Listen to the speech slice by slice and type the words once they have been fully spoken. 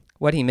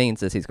What he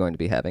means is he's going to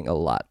be having a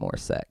lot more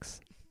sex.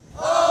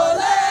 Ole,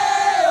 ole,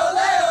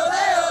 ole,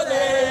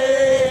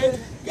 ole,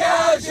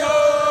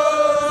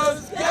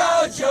 gauchos,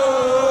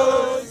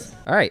 gauchos.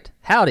 All right,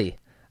 howdy.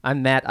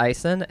 I'm Matt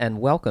Eisen, and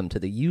welcome to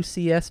the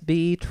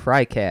UCSB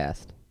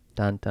TriCast.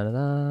 Dun, dun, dun,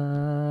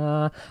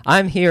 dun.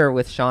 I'm here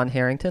with Sean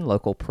Harrington,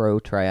 local pro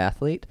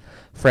triathlete,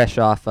 fresh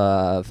off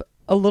of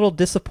a little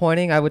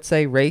disappointing, I would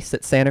say, race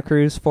at Santa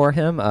Cruz for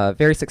him. A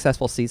very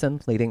successful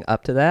season leading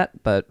up to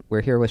that, but we're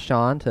here with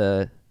Sean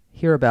to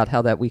hear about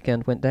how that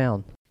weekend went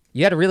down.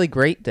 You had a really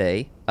great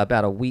day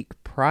about a week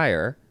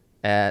prior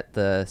at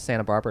the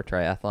Santa Barbara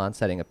Triathlon,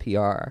 setting a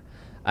PR,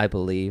 I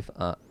believe.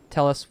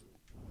 Tell us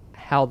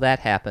how that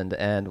happened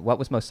and what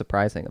was most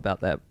surprising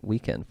about that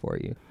weekend for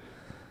you.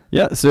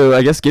 Yeah, so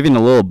I guess giving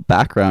a little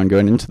background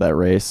going into that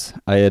race,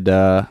 I had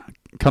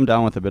come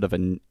down with a bit of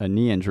a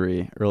knee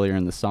injury earlier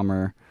in the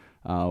summer,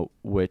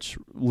 which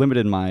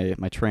limited my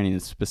training,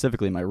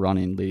 specifically my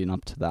running leading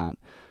up to that.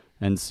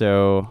 And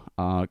so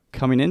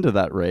coming into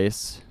that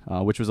race,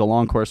 which was a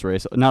long course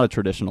race, not a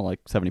traditional like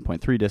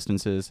 70.3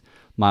 distances,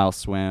 mile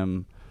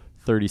swim,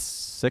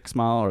 36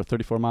 mile or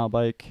 34 mile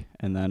bike,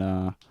 and then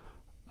a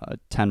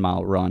 10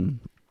 mile run.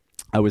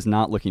 I was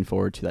not looking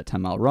forward to that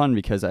 10-mile run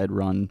because I had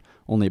run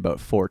only about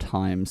 4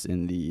 times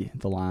in the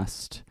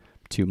last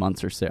 2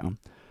 months or so.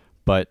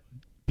 But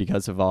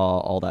because of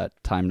all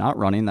that time not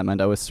running, that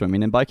meant I was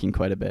swimming and biking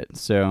quite a bit.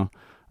 So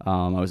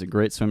I was in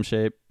great swim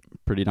shape,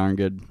 pretty darn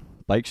good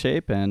bike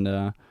shape,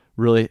 and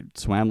really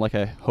swam like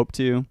I hoped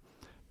to.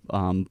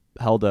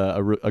 Held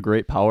a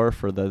great power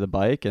for the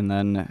bike, and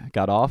then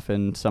got off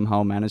and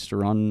somehow managed to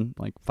run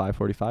like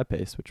 5:45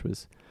 pace, which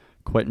was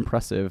quite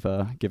impressive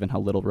given how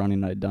little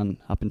running I'd done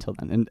up until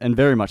then, and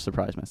very much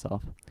surprised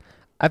myself.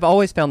 I've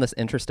always found this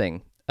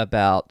interesting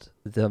about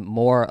the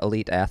more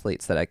elite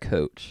athletes that I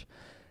coach.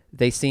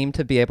 They seem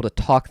to be able to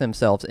talk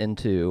themselves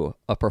into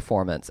a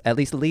performance, at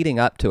least leading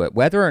up to it,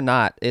 whether or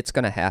not it's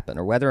going to happen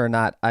or whether or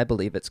not I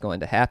believe it's going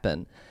to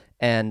happen.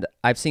 And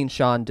I've seen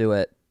Sean do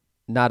it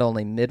not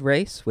only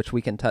mid-race, which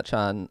we can touch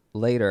on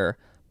later,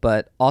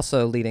 but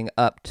also leading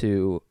up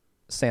to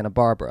Santa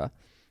Barbara.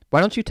 Why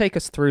don't you take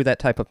us through that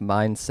type of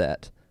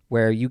mindset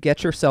where you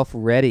get yourself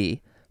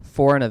ready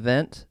for an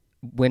event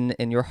when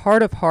in your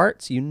heart of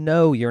hearts, you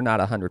know you're not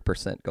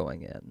 100%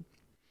 going in?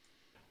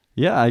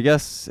 Yeah, I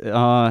guess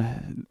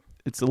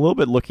it's a little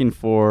bit looking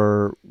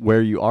for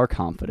where you are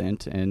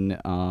confident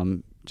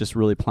and just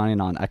really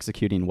planning on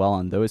executing well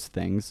on those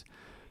things.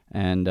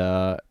 And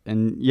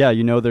yeah,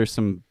 you know, there's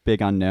some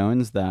big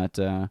unknowns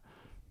that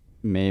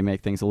may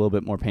make things a little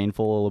bit more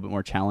painful, a little bit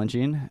more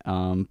challenging,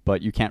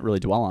 but you can't really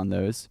dwell on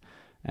those.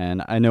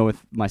 And I know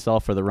with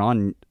myself for the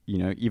run, you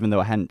know, even though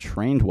I hadn't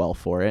trained well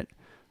for it,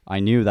 I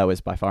knew that was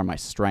by far my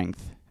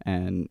strength.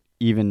 And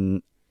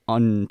even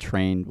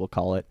untrained, we'll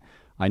call it,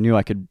 I knew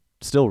I could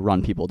still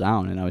run people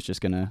down, and I was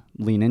just going to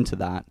lean into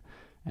that.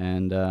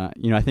 And,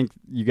 you know, I think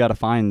you got to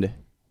find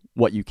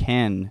what you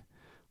can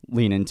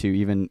lean into,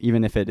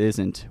 even if it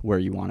isn't where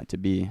you want it to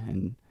be,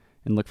 and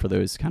look for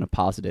those kind of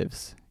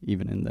positives,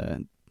 even in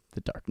the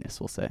darkness,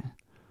 we'll say.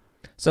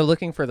 So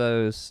looking for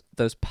those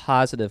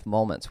positive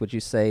moments, would you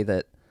say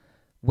that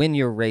when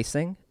you're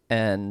racing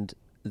and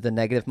the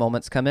negative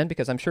moments come in,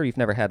 because I'm sure you've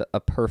never had a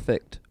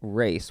perfect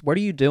race, what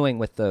are you doing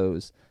with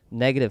those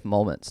negative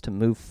moments to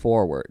move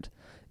forward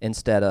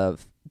instead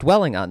of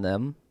dwelling on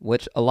them,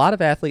 which a lot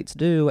of athletes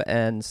do,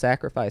 and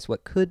sacrifice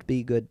what could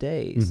be good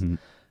days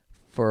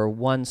for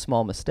one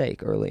small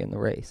mistake early in the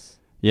race?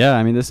 Yeah,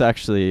 I mean, this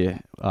actually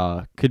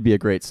could be a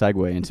great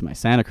segue into my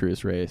Santa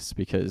Cruz race,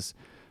 because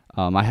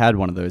I had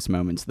one of those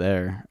moments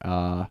there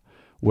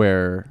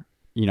where,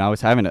 you know, I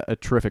was having a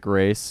terrific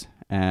race,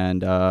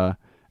 and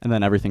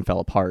then everything fell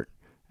apart,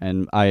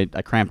 and I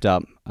cramped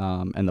up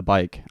in the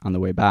bike on the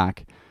way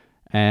back,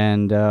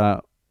 and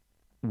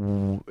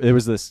it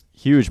was this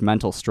huge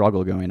mental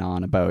struggle going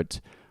on about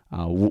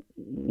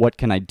what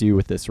can I do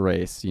with this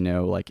race. You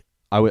know, like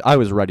I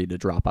was ready to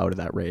drop out of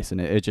that race, and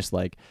it just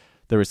like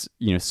there was,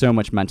 you know, so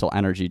much mental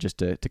energy just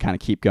to kind of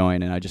keep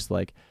going, and I just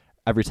like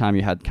every time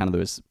you had kind of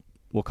those,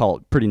 we'll call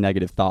it pretty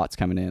negative thoughts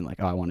coming in, like,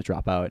 oh, I want to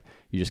drop out,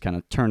 you just kind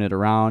of turn it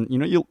around. You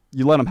know,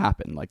 you let them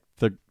happen. Like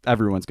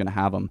everyone's going to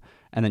have them.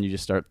 And then you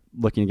just start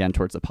looking again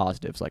towards the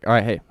positives. Like, all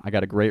right, hey, I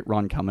got a great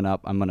run coming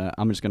up.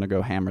 I'm just going to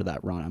go hammer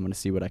that run. I'm going to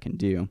see what I can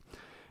do.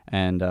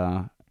 And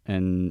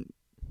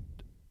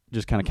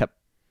just kind of kept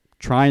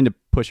trying to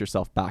push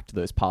yourself back to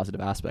those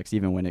positive aspects,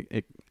 even when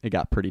it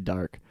got pretty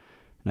dark.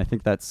 And I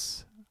think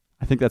that's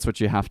what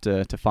you have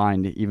to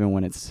find, even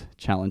when it's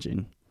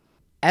challenging.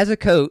 As a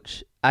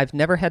coach, I've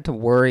never had to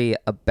worry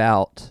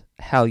about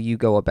how you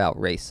go about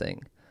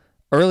racing.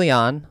 Early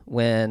on,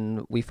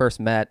 when we first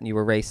met and you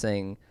were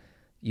racing,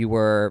 you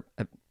were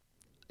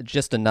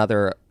just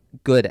another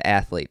good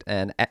athlete,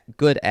 and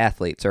good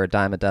athletes are a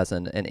dime a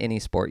dozen in any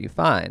sport you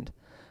find.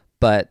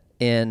 But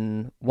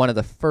in one of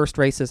the first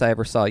races I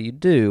ever saw you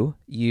do,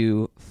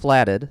 you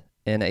flatted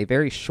in a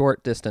very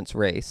short distance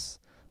race,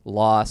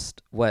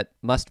 lost what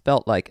must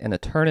felt like an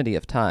eternity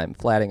of time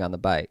flatting on the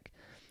bike,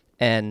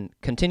 and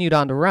continued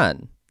on to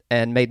run.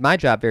 and made my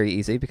job very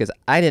easy because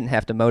I didn't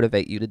have to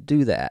motivate you to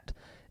do that.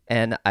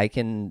 And I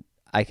can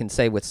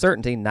say with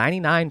certainty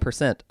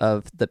 99%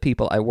 of the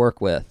people I work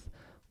with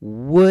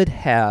would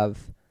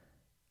have,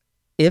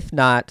 if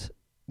not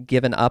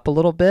given up a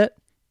little bit,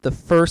 the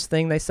first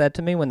thing they said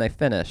to me when they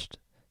finished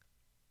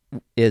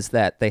is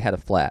that they had a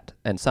flat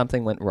and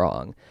something went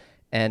wrong.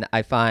 And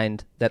I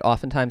find that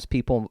oftentimes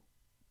people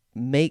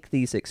make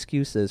these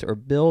excuses or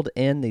build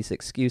in these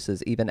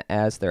excuses even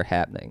as they're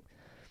happening.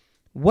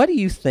 What do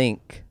you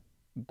think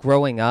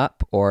growing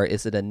up, or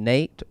is it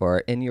innate or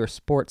in your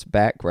sports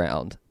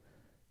background,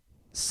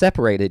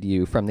 separated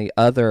you from the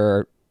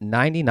other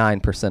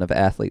 99% of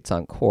athletes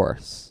on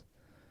course?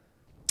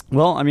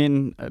 Well, I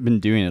mean, I've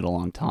been doing it a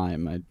long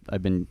time.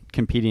 I've been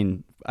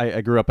competing.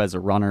 I grew up as a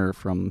runner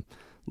from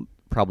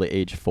probably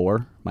age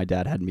 4. My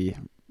dad had me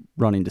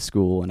running to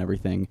school and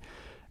everything.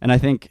 And I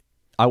think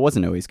I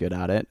wasn't always good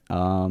at it.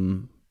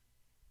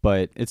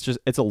 But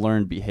it's a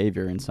learned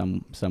behavior in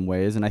some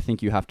ways. And I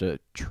think you have to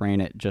train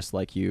it just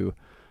like you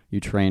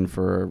train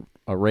for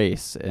a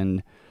race.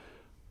 And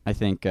I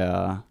think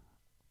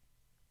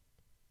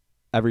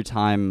every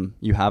time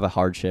you have a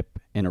hardship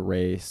in a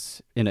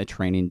race, in a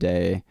training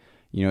day,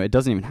 it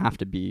doesn't even have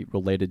to be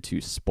related to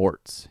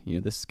sports.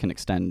 This can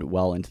extend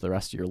well into the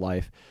rest of your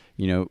life.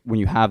 When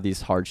you have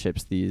these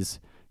hardships, these,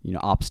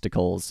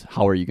 obstacles,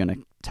 how are you going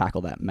to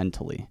tackle that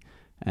mentally?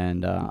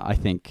 And I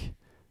think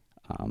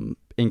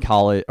in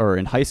college or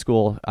in high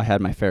school, I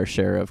had my fair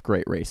share of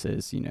great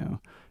races,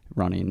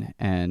 running.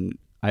 And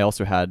I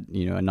also had,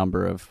 a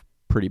number of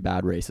pretty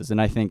bad races.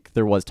 And I think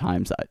there was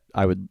times that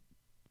I would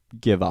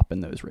give up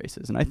in those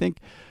races. And I think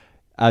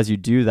as you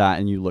do that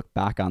and you look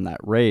back on that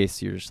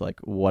race, you're just like,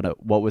 what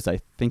was I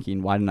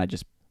thinking? Why didn't I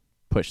just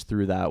push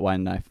through that? Why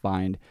didn't I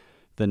find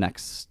the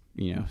next,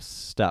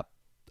 step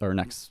or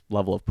next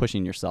level of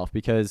pushing yourself?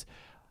 Because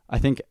I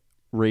think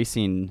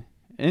racing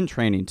and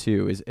training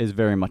too is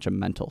very much a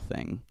mental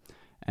thing.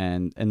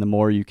 And the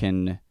more you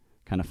can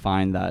kind of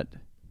find that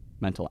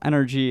mental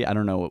energy, I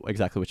don't know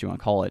exactly what you want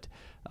to call it,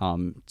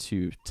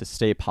 to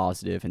stay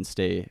positive and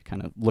stay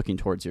kind of looking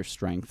towards your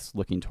strengths,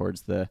 looking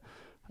towards the,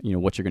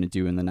 what you're going to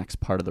do in the next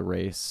part of the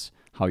race,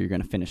 how you're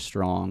going to finish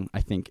strong.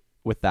 I think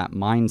with that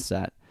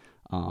mindset,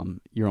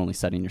 you're only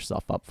setting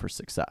yourself up for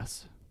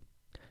success.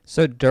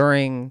 So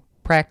during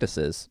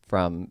practices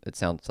from, it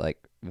sounds like,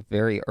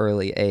 very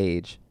early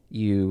age,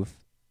 you've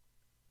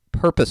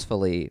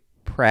purposefully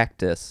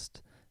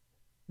practiced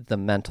the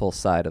mental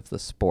side of the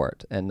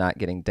sport and not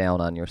getting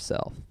down on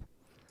yourself.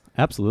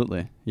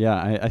 Absolutely. Yeah,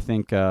 I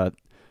think,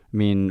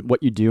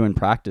 what you do in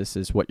practice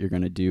is what you're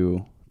going to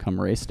do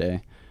come race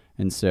day.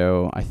 And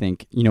so I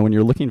think, when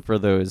you're looking for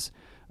those,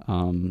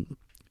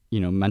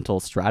 mental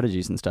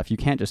strategies and stuff, you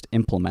can't just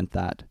implement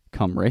that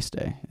come race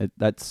day.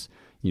 That's,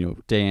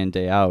 day in,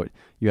 day out.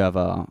 You have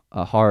a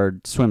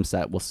hard swim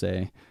set, we'll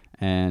say,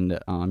 and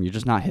you're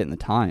just not hitting the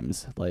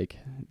times. Like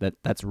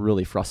that's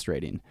really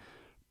frustrating.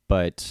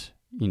 But,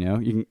 you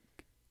can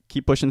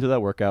keep pushing through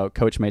that workout.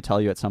 Coach may tell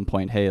you at some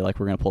point, hey, like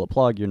we're going to pull the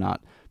plug. You're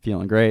not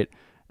feeling great.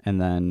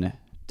 And then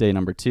day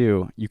number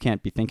 2, you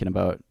can't be thinking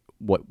about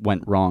what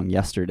went wrong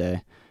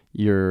yesterday.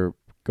 You're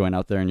going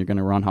out there and you're going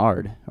to run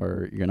hard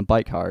or you're going to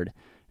bike hard.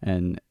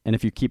 And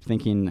if you keep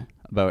thinking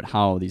about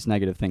how these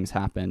negative things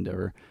happened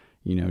or,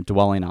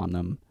 dwelling on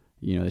them,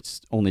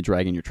 it's only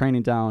dragging your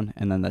training down.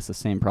 And then that's the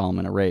same problem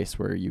in a race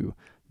where I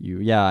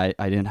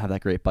didn't have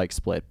that great bike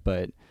split,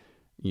 but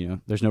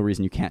there's no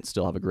reason you can't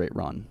still have a great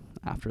run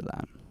after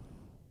that.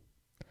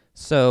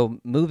 So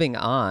moving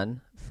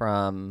on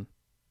from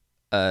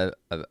a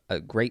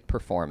great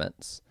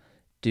performance,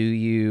 do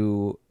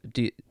you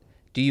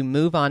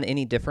move on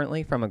any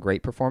differently from a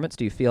great performance?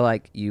 Do you feel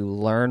like you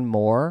learn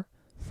more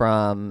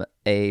from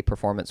a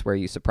performance where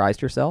you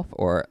surprised yourself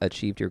or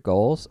achieved your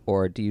goals?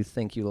 Or do you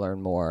think you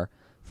learn more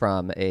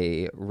from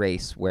a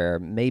race where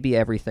maybe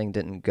everything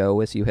didn't go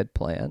as you had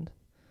planned?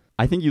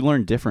 I think you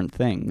learn different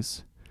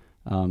things.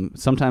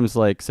 Sometimes,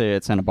 like, say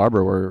at Santa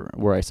Barbara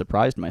where I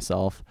surprised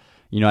myself,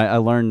 I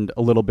learned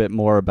a little bit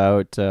more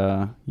about,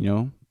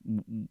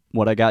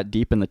 what I got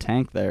deep in the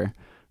tank there.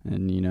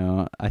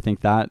 And, I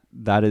think that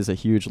is a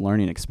huge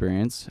learning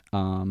experience.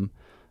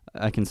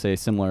 I can say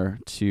similar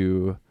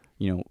to,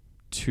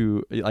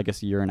 I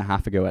guess a year and a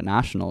half ago at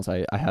Nationals,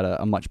 I had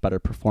a much better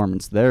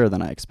performance there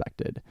than I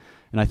expected.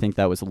 And I think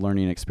that was a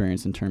learning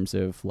experience in terms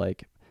of,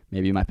 like,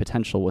 maybe my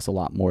potential was a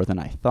lot more than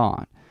I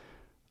thought.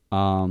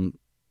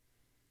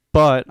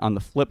 But on the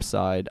flip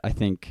side, I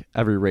think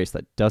every race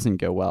that doesn't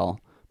go well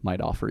might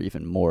offer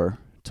even more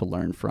to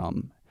learn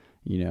from,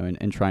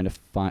 and trying to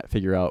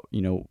figure out,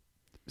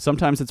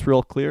 sometimes it's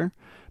real clear,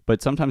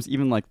 but sometimes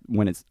even like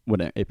when it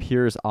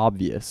appears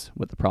obvious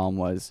what the problem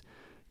was,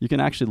 you can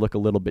actually look a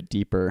little bit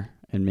deeper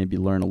and maybe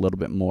learn a little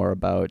bit more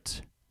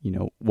about,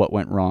 what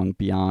went wrong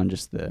beyond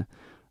just I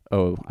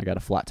got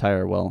a flat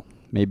tire. Well,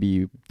 maybe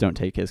you don't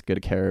take as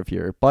good care of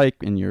your bike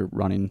and you're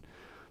running,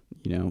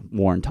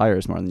 worn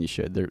tires more than you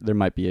should. There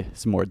might be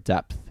some more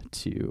depth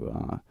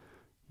to,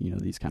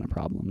 these kind of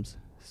problems.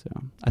 So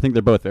I think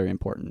they're both very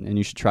important, and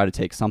you should try to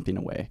take something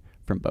away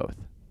from both.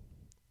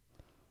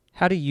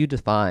 How do you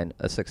define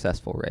a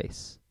successful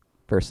race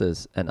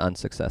versus an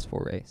unsuccessful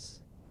race?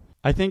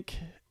 I think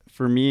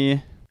for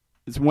me,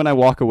 it's when I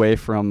walk away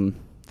from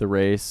the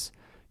race,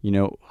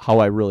 how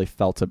I really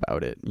felt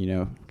about it,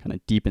 kind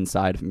of deep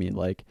inside of me.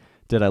 Like,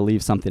 did I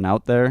leave something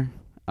out there?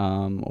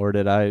 Or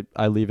did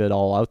I leave it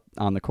all out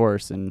on the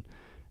course? And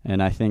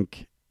I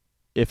think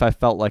if I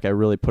felt like I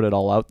really put it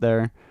all out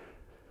there,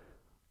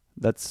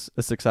 that's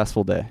a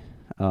successful day.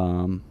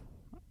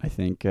 I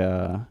think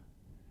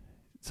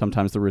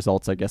sometimes the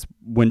results, I guess,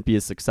 wouldn't be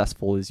as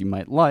successful as you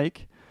might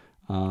like,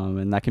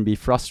 and that can be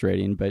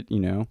frustrating. But,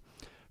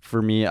 for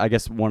me, I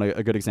guess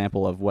a good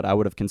example of what I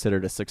would have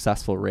considered a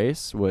successful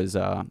race was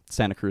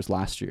Santa Cruz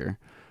last year.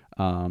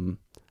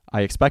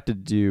 I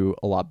expected to do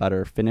a lot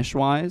better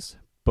finish-wise,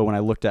 but when I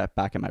looked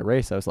back at my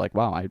race, I was like,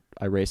 wow,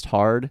 I raced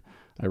hard,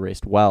 I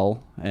raced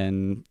well,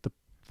 and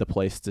the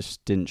place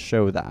just didn't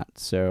show that.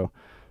 So,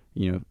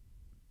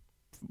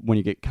 when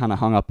you get kind of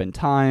hung up in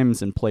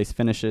times and place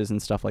finishes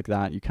and stuff like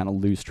that, you kind of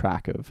lose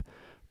track of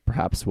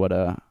perhaps what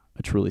a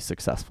truly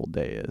successful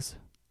day is.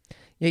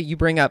 Yeah, you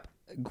bring up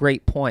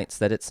great points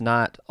that it's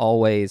not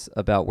always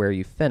about where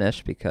you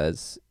finish,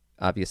 because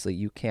obviously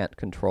you can't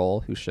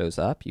control who shows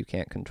up. You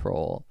can't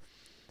control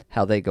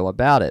how they go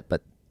about it,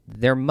 but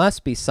there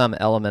must be some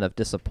element of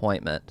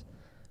disappointment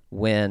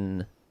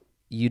when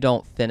you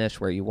don't finish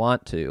where you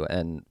want to.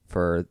 And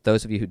for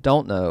those of you who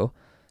don't know,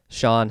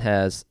 Sean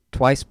has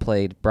twice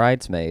played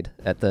bridesmaid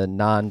at the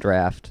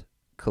non-draft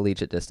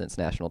collegiate distance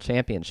national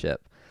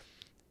championship.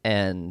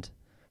 And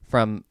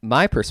from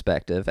my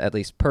perspective, at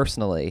least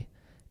personally,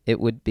 it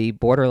would be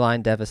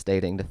borderline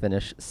devastating to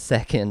finish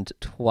second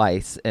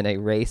twice in a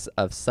race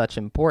of such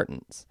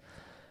importance.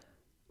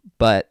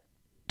 But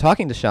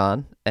talking to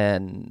Sean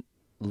and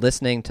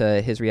listening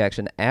to his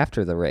reaction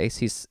after the race,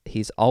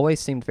 he's always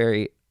seemed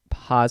very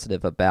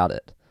positive about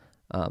it.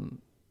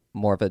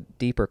 More of a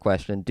deeper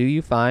question: do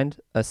you find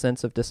a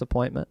sense of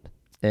disappointment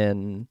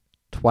in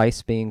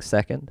twice being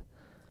second?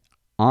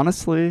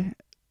 Honestly,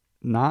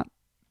 not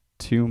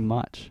too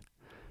much.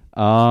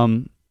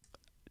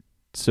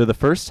 So the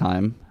first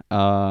time,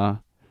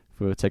 if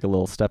we would take a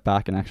little step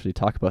back and actually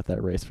talk about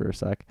that race for a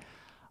sec,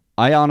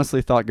 I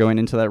honestly thought going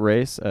into that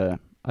race, a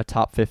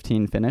top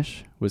 15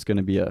 finish was going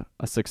to be a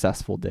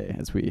successful day,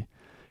 as we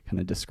kind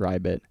of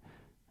describe it.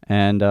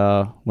 And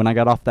when I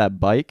got off that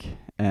bike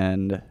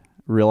and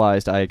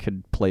realized I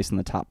could place in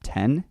the top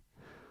 10,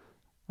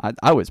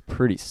 I was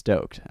pretty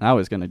stoked. And I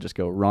was going to just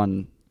go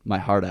run my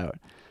heart out.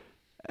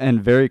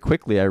 And very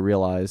quickly I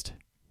realized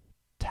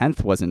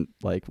 10th wasn't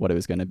like what it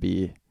was going to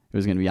be. It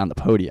was going to be on the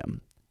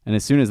podium. And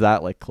as soon as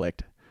that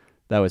clicked,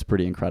 that was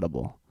pretty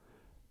incredible.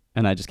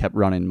 And I just kept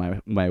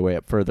running my way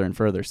up further and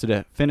further. So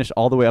to finish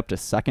all the way up to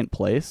second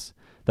place,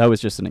 that was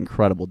just an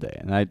incredible day.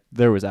 And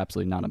there was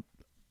absolutely not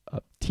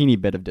a teeny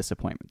bit of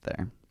disappointment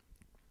there.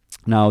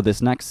 Now,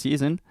 this next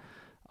season,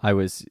 I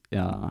was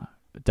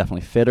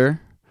definitely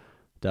fitter,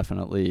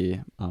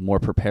 definitely more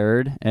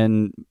prepared,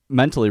 and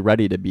mentally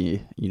ready to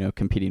be,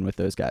 competing with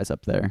those guys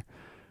up there.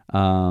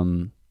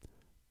 But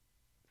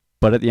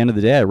at the end of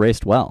the day, I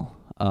raced well.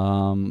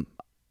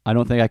 I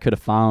don't think I could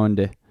have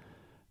found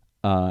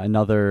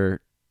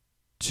another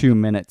 2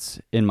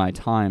 minutes in my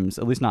times,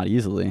 at least not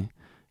easily.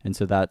 And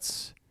so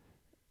that's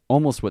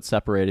almost what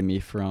separated me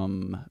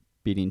from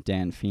beating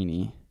Dan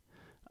Feeney,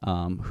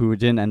 who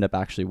didn't end up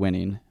actually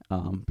winning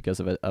because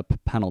of a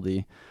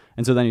penalty.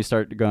 And so then you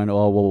start going,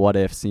 oh, well, what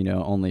ifs,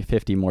 only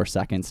 50 more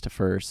seconds to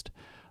first.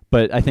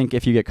 But I think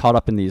if you get caught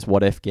up in these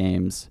what if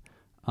games,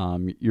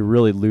 you're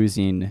really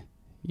losing,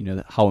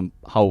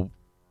 how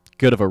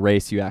good of a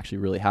race you actually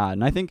really had.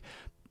 And I think,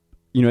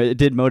 it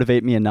did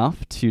motivate me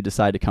enough to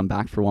decide to come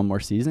back for one more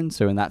season.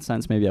 So in that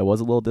sense, maybe I was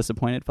a little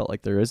disappointed. Felt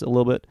like there is a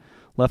little bit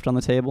left on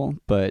the table,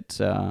 but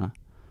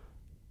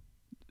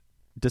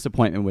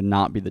disappointment would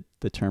not be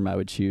the term I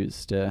would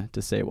choose to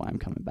say why I'm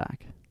coming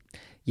back.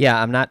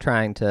 Yeah, I'm not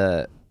trying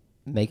to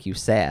make you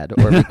sad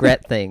or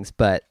regret things,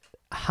 but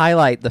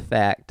highlight the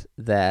fact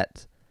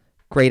that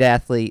great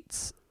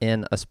athletes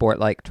in a sport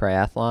like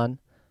triathlon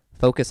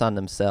focus on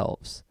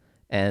themselves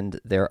and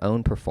their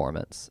own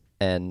performance.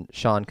 And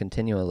Sean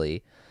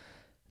continually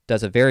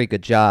does a very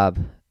good job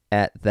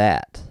at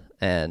that.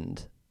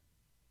 And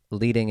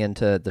leading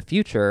into the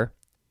future,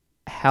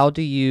 how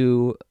do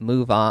you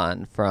move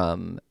on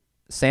from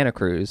Santa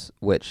Cruz,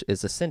 which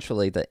is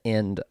essentially the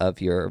end of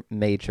your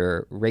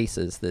major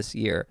races this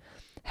year?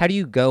 How do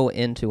you go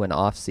into an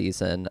off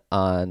season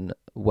on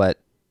what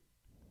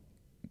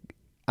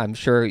I'm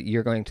sure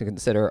you're going to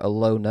consider a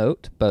low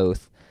note,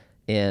 both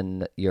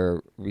in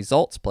your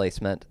results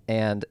placement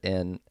and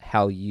in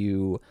how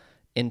you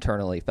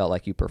internally felt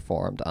like you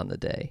performed on the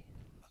day?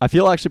 I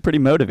feel actually pretty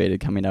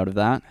motivated coming out of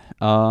that.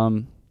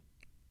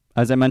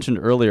 As I mentioned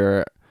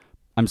earlier,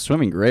 I'm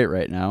swimming great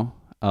right now,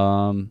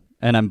 and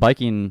I'm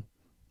biking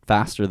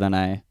faster than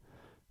I,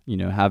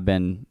 have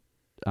been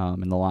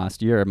in the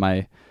last year.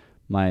 My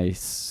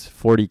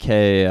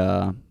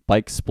 40K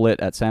bike split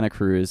at Santa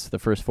Cruz, the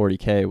first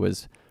 40K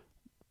was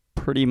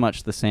pretty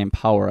much the same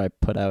power I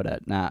put out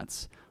at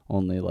Nats,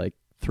 only like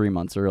 3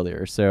 months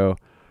earlier. So,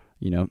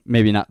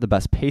 maybe not the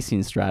best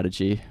pacing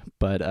strategy,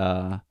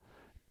 but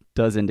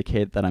does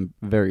indicate that I'm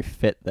very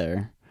fit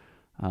there.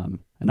 And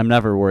I'm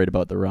never worried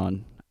about the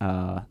run.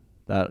 I'm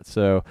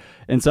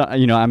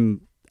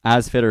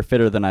as fit or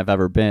fitter than I've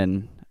ever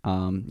been.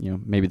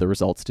 Maybe the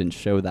results didn't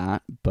show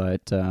that,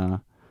 but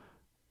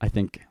I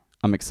think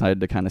I'm excited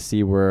to kind of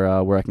see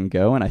where I can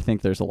go, and I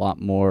think there's a lot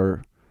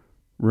more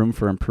room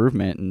for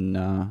improvement,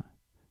 and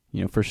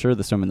for sure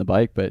the swim and the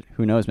bike, but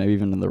who knows, maybe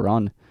even in the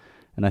run.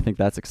 And I think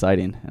that's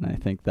exciting, and I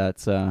think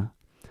that's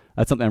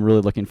something I'm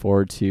really looking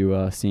forward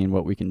to seeing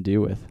what we can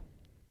do with.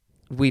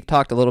 We've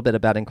talked a little bit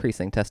about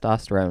increasing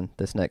testosterone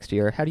this next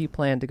year. How do you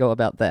plan to go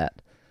about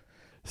that?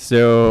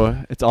 So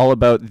it's all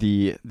about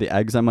the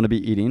eggs I'm going to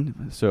be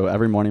eating. So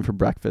every morning for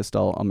breakfast,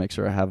 I'll make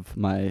sure I have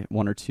my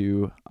 1 or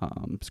 2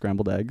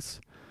 scrambled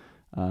eggs.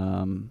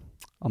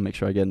 I'll make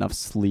sure I get enough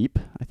sleep.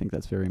 I think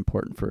that's very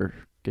important for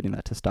getting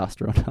that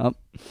testosterone up.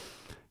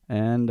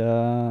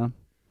 And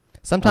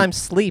sometimes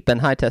sleep and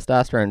high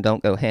testosterone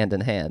don't go hand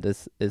in hand.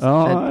 I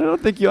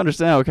don't think you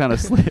understand what kind of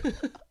sleep.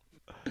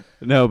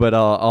 No, but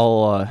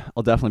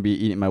I'll definitely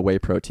be eating my whey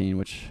protein,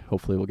 which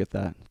hopefully will get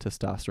that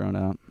testosterone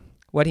out.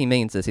 What he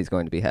means is he's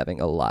going to be having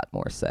a lot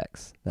more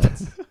sex.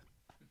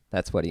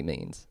 That's what he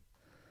means.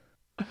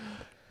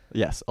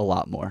 Yes, a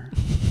lot more.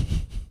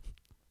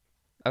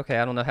 Okay,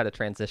 I don't know how to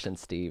transition,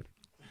 Steve.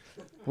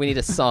 We need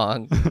a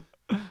song.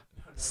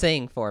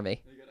 Sing for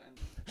me.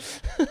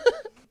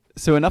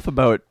 So enough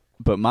about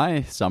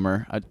my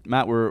summer.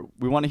 Matt,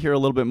 we want to hear a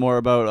little bit more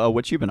about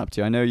what you've been up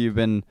to. I know you've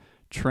been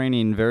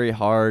training very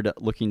hard,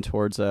 looking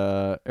towards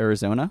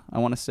Arizona, I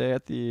want to say,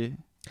 at the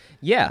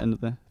end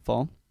of the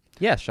fall.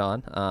 Yeah,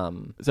 Sean.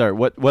 Sorry,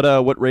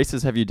 what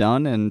races have you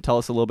done, and tell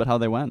us a little bit how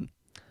they went.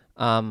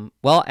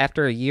 Well,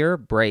 after a year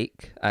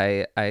break,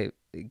 I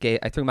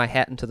threw my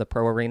hat into the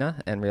pro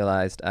arena and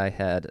realized I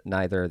had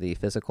neither the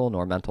physical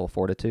nor mental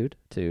fortitude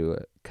to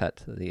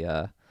cut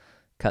the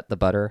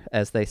butter,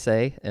 as they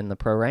say in the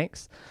pro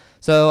ranks.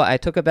 So I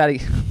took about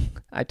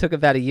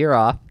a year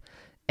off,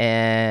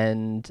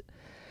 and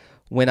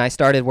when I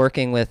started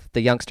working with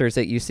the youngsters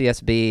at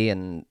UCSB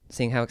and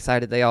seeing how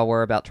excited they all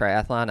were about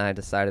triathlon, I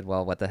decided,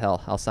 well, what the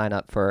hell, I'll sign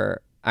up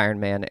for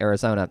Ironman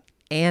Arizona.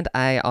 And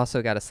I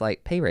also got a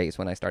slight pay raise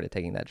when I started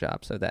taking that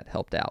job, so that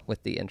helped out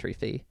with the entry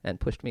fee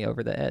and pushed me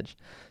over the edge.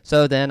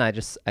 So then I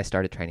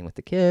started training with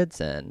the kids,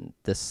 and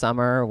this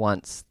summer,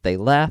 once they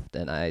left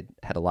and I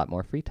had a lot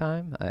more free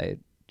time, I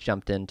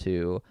jumped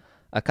into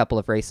a couple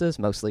of races,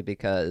 mostly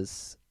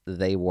because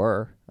they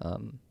were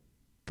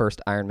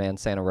first Ironman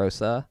Santa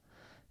Rosa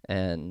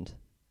and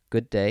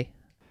Good Day.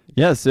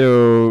 Yeah,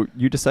 so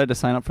you decided to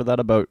sign up for that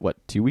about,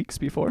 2 weeks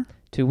before?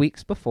 2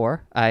 weeks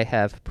before. I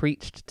have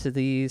preached to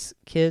these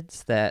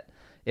kids that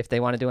if they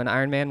want to do an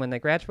Ironman when they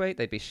graduate,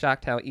 they'd be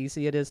shocked how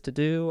easy it is to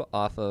do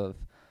off of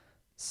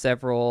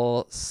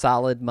several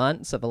solid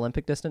months of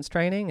Olympic distance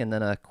training and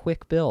then a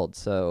quick build.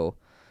 So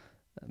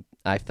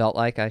I felt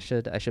like I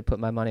should put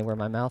my money where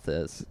my mouth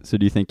is. So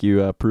do you think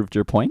you proved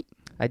your point?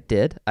 I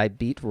did. I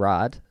beat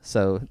Rod.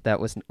 So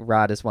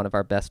Rod is one of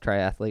our best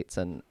triathletes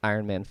and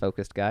Ironman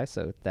focused guy.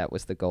 So that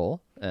was the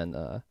goal. And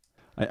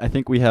I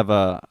think we have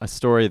a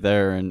story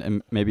there,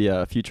 and maybe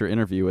a future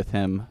interview with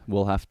him.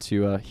 We'll have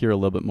to hear a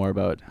little bit more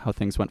about how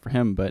things went for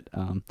him. But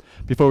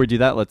before we do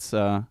that, let's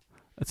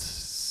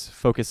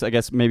focus, I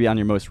guess, maybe on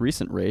your most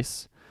recent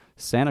race,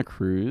 Santa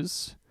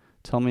Cruz.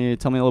 Tell me a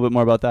little bit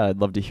more about that.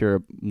 I'd love to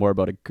hear more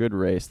about a good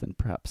race than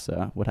perhaps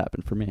what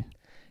happened for me.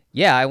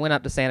 Yeah, I went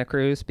up to Santa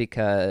Cruz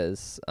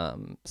because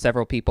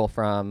several people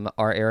from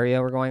our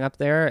area were going up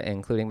there,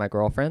 including my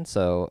girlfriend,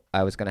 so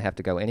I was going to have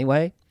to go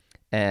anyway.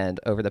 And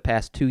over the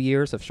past 2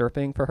 years of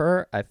Sherping for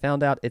her, I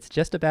found out it's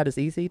just about as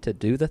easy to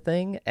do the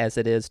thing as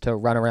it is to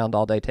run around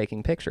all day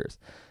taking pictures.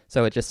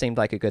 So it just seemed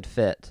like a good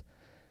fit.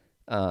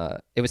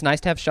 It was nice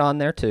to have Sean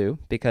there, too,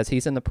 because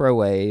he's in the Pro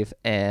Wave,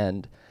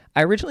 and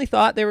I originally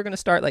thought they were going to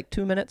start like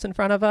 2 minutes in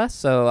front of us,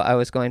 so I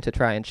was going to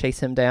try and chase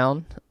him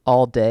down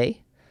all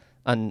day.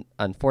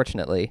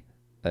 Unfortunately,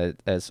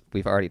 as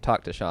we've already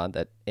talked to Sean,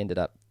 that ended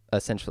up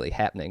essentially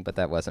happening, but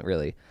that wasn't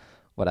really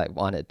what I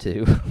wanted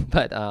to.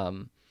 But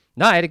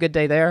no, I had a good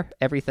day there.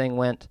 Everything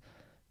went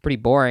pretty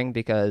boring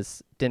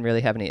because didn't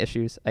really have any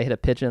issues. I hit a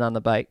pigeon on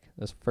the bike.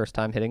 It was the first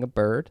time hitting a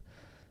bird.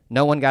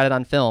 No one got it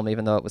on film,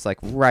 even though it was like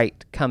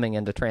right coming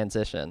into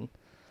transition.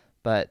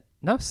 But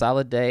no,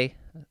 solid day.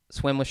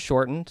 Swim was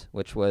shortened,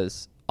 which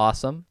was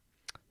awesome.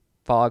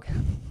 Fog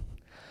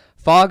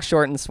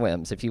shortened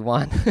swims. If you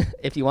want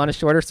a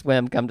shorter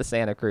swim, come to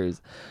Santa Cruz.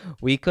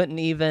 We couldn't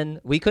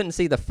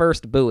see the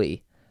first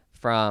buoy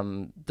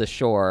from the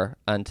shore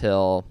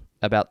until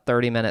about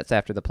 30 minutes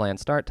after the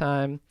planned start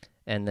time.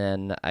 And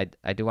then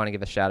I do want to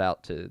give a shout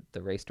out to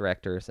the race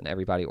directors and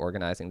everybody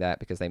organizing that,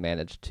 because they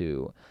managed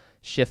to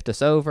shift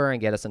us over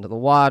and get us into the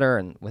water.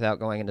 And without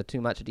going into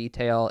too much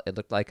detail, it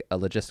looked like a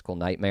logistical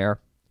nightmare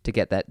to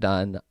get that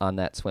done on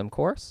that swim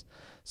course.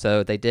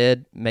 So they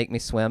did make me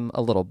swim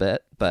a little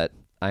bit, but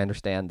I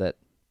understand that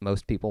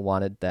most people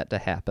wanted that to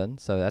happen,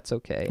 so that's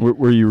okay.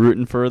 Were you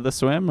rooting for the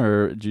swim,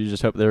 or did you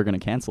just hope they were going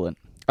to cancel it?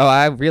 Oh,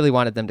 I really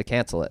wanted them to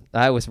cancel it.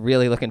 I was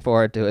really looking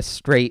forward to a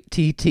straight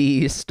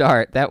TT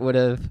start. That would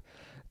have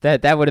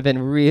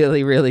been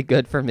really, really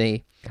good for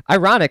me.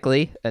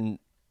 Ironically, and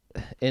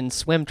in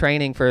swim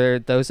training, for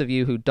those of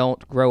you who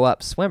don't grow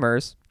up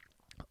swimmers,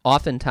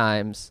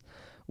 oftentimes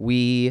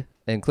we,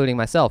 including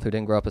myself who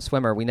didn't grow up a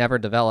swimmer, we never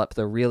develop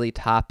the really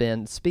top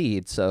end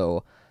speed.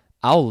 So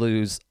I'll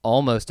lose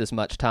almost as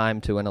much time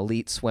to an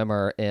elite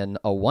swimmer in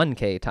a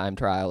 1K time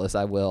trial as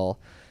I will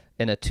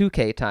in a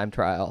 2K time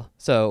trial.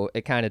 So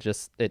it kind of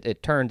just,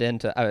 it turned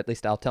into, at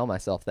least I'll tell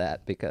myself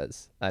that,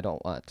 because I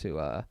don't want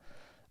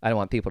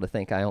people to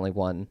think I only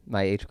won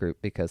my age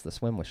group because the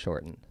swim was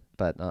shortened.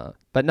 But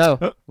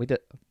no, we did.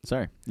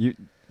 Sorry, you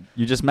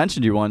just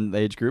mentioned you won the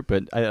age group,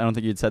 but I don't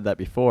think you'd said that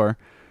before.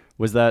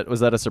 Was that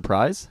a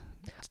surprise?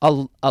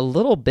 A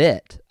little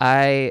bit.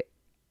 I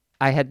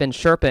had been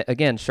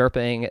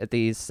sherping at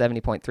these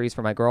 70.3s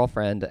for my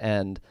girlfriend,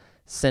 and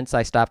since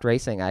I stopped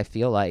racing, I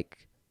feel like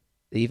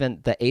even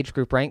the age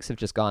group ranks have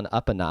just gone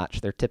up a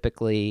notch. They're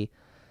typically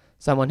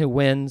someone who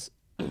wins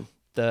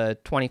the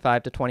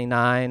 25 to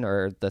 29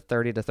 or the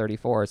 30 to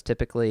 34 is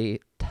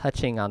typically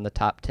touching on the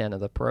top 10 of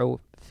the pro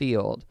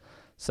field.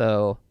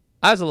 So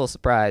I was a little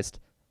surprised,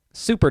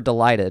 super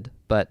delighted,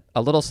 but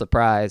a little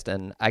surprised,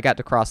 and I got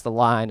to cross the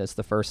line as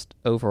the first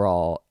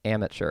overall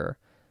amateur,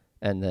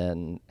 and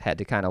then had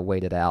to kind of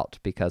wait it out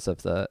because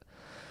of the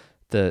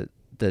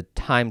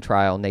time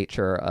trial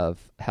nature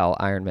of how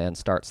Ironman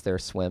starts their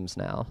swims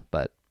now.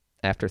 But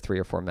after 3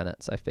 or 4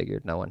 minutes, I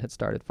figured no one had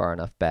started far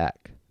enough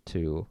back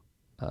to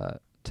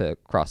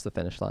cross the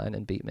finish line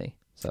and beat me.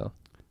 So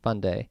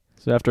fun day.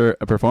 So after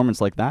a performance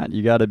like that,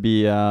 you got to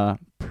be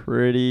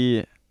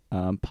pretty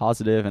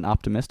positive and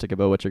optimistic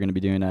about what you're going to be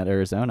doing at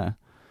Arizona.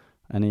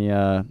 Any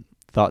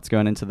thoughts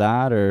going into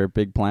that, or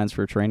big plans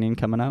for training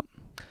coming up?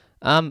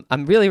 I'm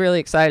really, really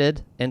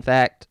excited. In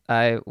fact,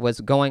 I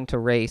was going to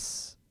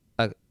race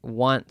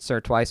once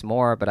or twice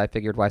more, but I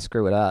figured why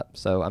screw it up?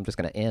 So I'm just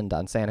going to end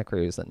on Santa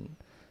Cruz and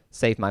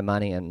save my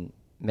money and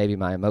maybe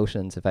my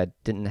emotions if I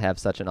didn't have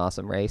such an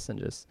awesome race, and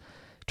just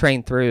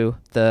train through.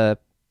 The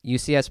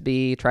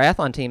UCSB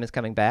triathlon team is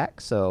coming back,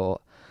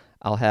 so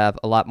I'll have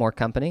a lot more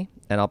company,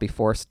 and I'll be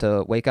forced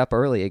to wake up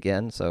early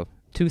again. So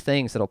 2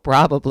 things that'll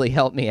probably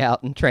help me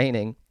out in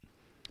training.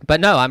 But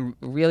no, I'm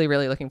really,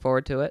 really looking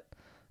forward to it.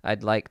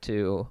 I'd like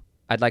to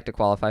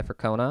qualify for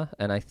Kona,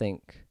 and I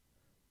think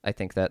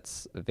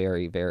that's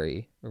very,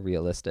 very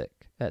realistic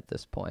at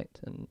this point.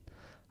 And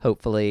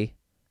hopefully,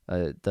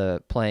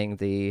 playing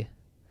the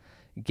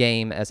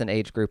game as an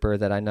age grouper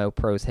that I know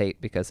pros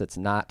hate because it's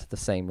not the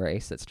same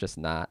race. It's just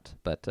not.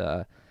 But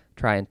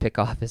try and pick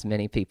off as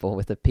many people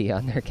with a P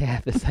on their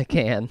cap as I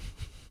can.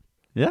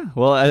 Yeah,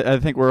 well, I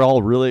think we're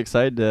all really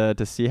excited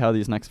to see how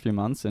these next few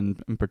months,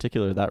 and in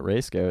particular that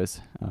race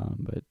goes.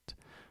 But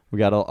we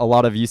got a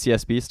lot of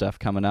UCSB stuff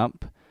coming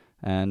up,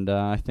 and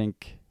I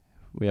think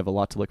we have a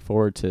lot to look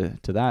forward to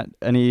that.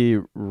 Any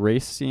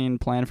racing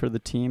plan for the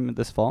team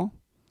this fall?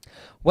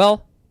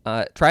 Well,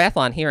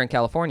 triathlon here in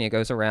California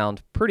goes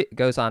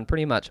on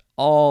pretty much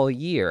all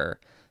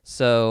year.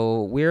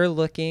 So we're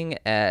looking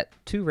at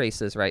 2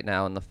 races right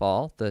now in the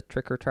fall: the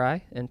Trick or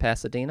Try in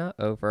Pasadena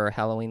over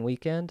Halloween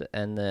weekend,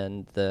 and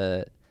then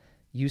the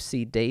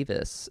UC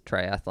Davis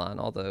triathlon,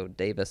 although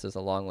Davis is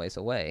a long ways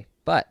away.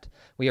 But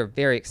we are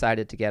very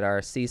excited to get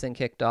our season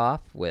kicked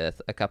off with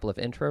a couple of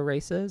intro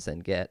races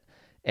and get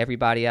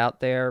everybody out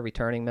there,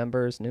 returning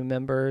members, new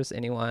members,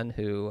 anyone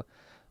who,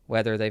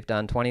 whether they've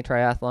done 20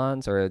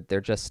 triathlons or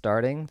they're just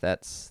starting,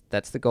 that's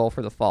the goal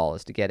for the fall,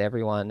 is to get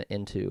everyone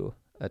into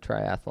a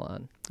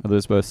triathlon. Are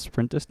those both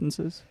sprint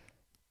distances?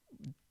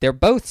 They're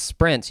both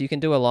sprints. You can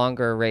do a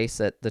longer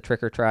race at the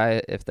Trick or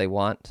Try if they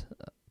want,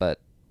 but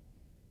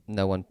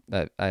no one,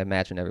 I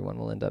imagine everyone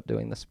will end up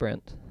doing the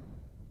sprint.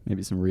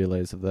 Maybe some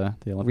relays of the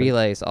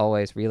Olympics.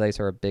 Relays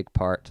are a big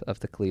part of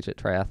the collegiate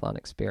triathlon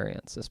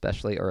experience,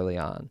 especially early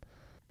on.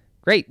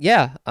 Great.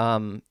 Yeah.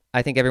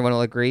 I think everyone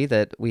will agree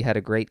that we had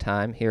a great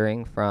time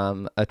hearing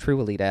from a true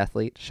elite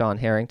athlete, Sean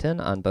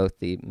Harrington, on both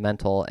the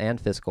mental and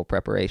physical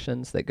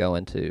preparations that go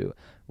into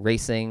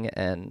racing,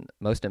 and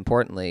most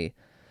importantly,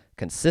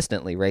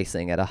 consistently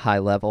racing at a high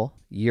level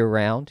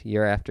year-round,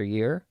 year after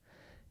year.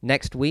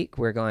 Next week,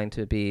 we're going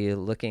to be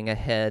looking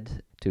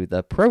ahead to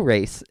the pro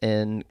race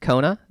in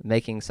Kona,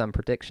 making some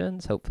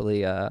predictions,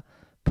 hopefully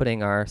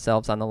putting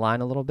ourselves on the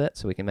line a little bit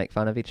so we can make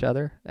fun of each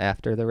other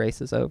after the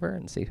race is over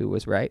and see who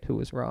was right, who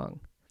was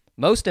wrong.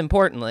 Most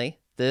importantly,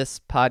 this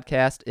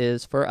podcast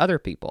is for other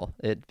people.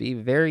 It'd be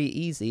very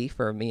easy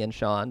for me and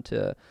Sean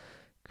to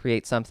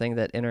create something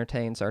that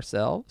entertains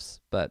ourselves,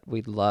 but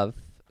we'd love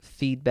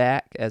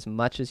feedback as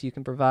much as you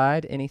can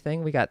provide.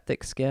 Anything. We got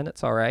thick skin.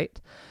 It's all right.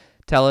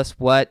 Tell us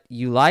what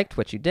you liked,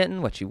 what you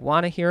didn't, what you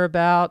want to hear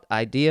about,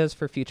 ideas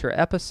for future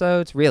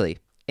episodes, really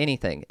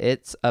anything.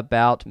 It's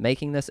about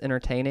making this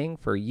entertaining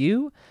for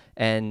you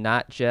and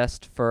not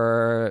just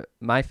for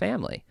my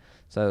family.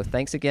 So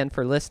thanks again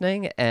for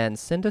listening, and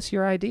send us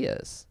your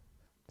ideas.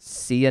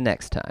 See you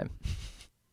next time.